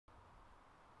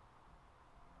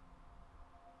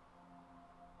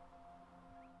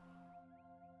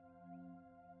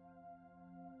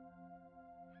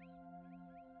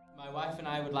My wife and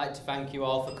I would like to thank you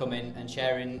all for coming and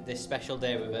sharing this special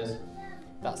day with us.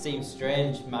 That seems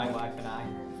strange, my wife and I.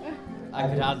 I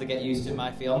could hardly get used to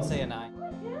my fiancé and I.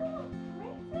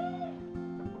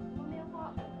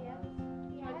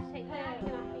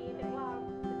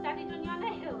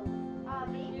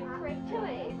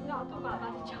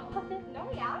 No,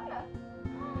 he hasn't.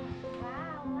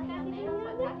 Wow, I got nails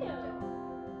like that.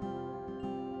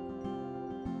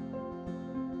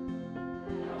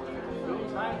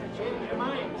 Time to change your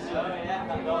mind. Oh yeah,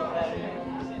 that goes there.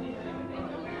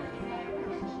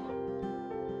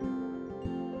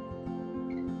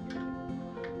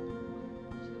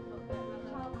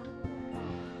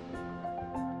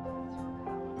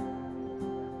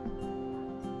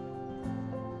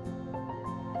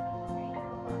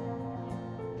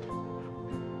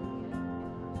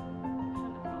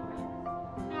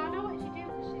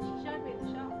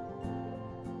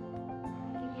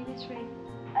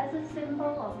 As a symbol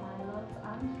of my love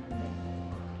and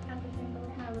commitment. As a symbol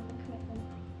of my love and commitment.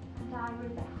 And I,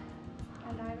 Rebecca.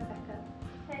 And I, Rebecca.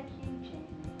 Take you,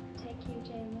 Jamie. Take you,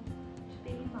 Jamie. To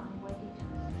be my wedded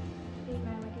husband. To be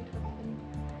my wedded husband.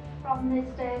 From this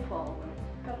day forward.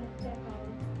 From this day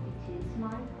forward. It is my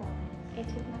promise. It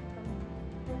is my promise.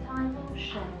 That I will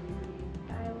share with you.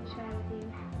 That I will share with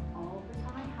you. All that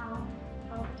I have.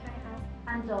 All that I have.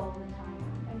 And all that I am.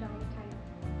 And all that I am.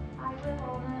 I will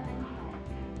honour and care.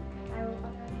 I will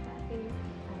honour and care for you.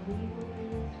 And we will be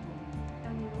as one.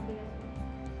 And we will be as one.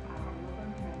 Our love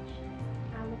and friendship.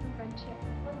 Our love and friendship.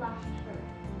 Will last forever.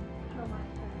 Will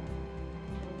last forever.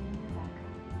 Jamie and Rebecca,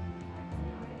 it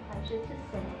is my pleasure to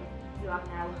say you are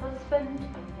now husband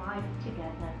and wife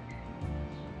together.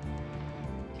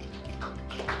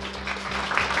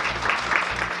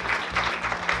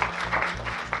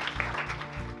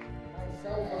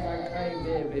 Myself and my crying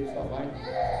baby, it's not mine.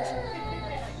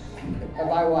 And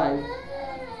my wife,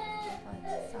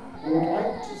 we would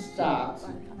like to start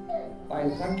by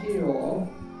thanking you all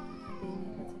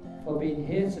for being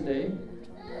here today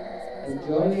and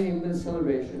joining in the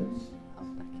celebrations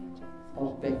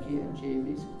of Becky and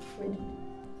Jamie's wedding.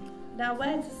 Now,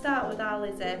 where to start with our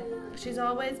Lizzie? She's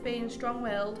always been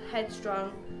strong-willed,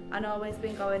 headstrong, and always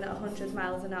been going at 100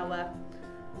 miles an hour.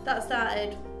 That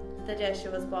started the day she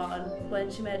was born, when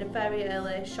she made a very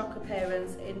early shock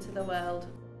appearance into the world.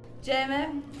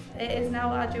 Jamie, it is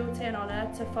now our duty and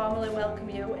honour to formally welcome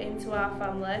you into our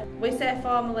family. We say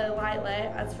formally lightly,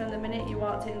 as from the minute you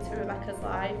walked into Rebecca's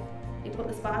life, you put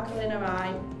the sparkle in her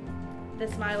eye, the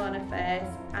smile on her face,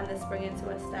 and the spring into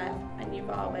her step, and you've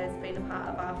always been a part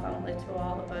of our family to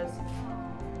all of us.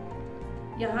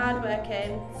 You're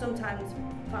hardworking, sometimes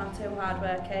far too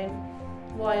hardworking,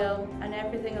 loyal, and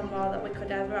everything and more that we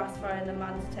could ever ask for in the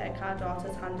man to take our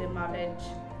daughter's hand in marriage.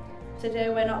 Today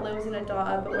we're not losing a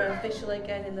daughter, but we're officially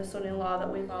gaining the son-in-law that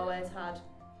we've always had.